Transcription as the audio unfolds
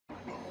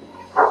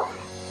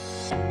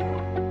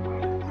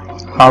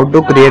How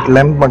to create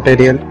lamp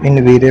material in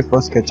Vray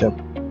for Sketchup.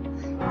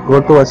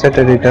 Go to Asset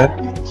Editor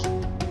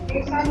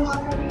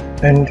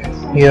and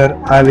here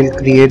I will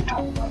create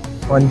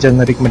one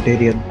generic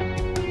material.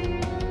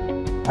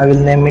 I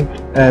will name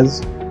it as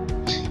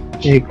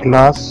a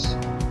glass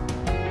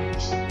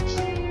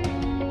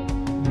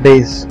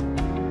base,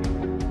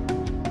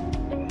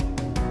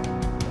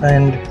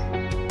 and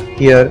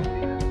here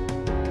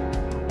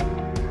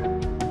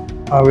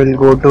I will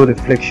go to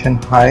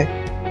reflection high,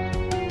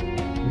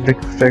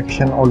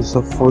 refraction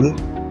also full,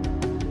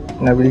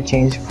 and I will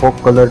change fog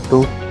color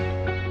to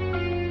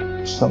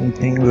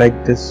something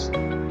like this,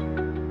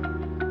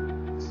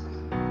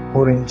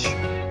 orange,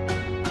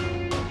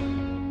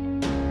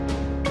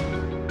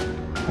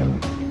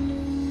 and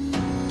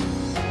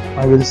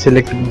I will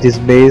select this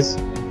base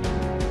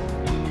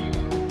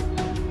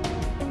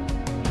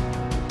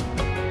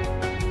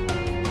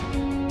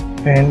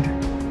and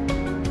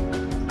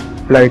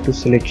apply to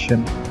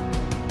selection.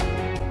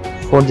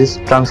 For this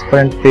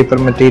transparent paper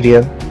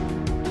material,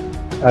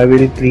 I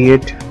will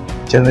create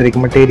generic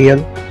material.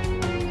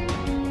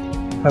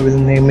 I will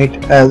name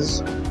it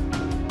as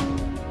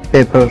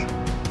paper,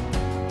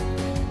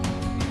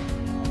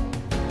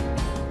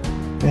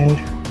 and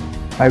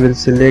I will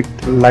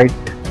select light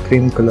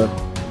cream color.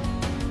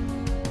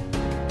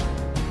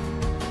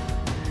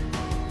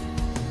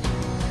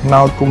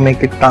 Now to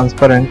make it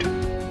transparent,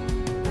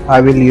 I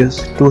will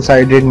use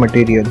two-sided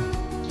material.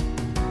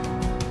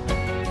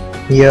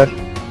 Here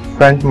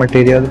front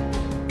material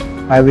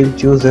I will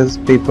choose as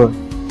paper.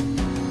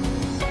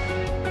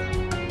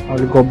 I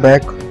will go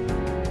back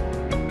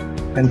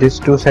and this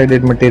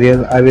two-sided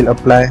material I will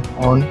apply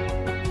on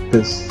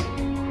this.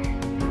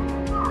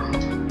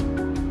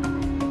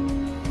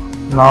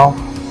 Now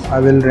I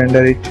will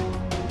render it.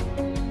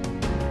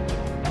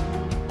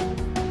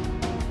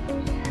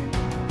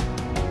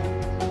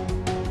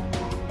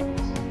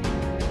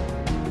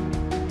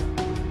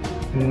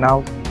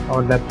 Now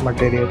our lamp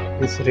material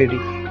is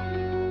ready.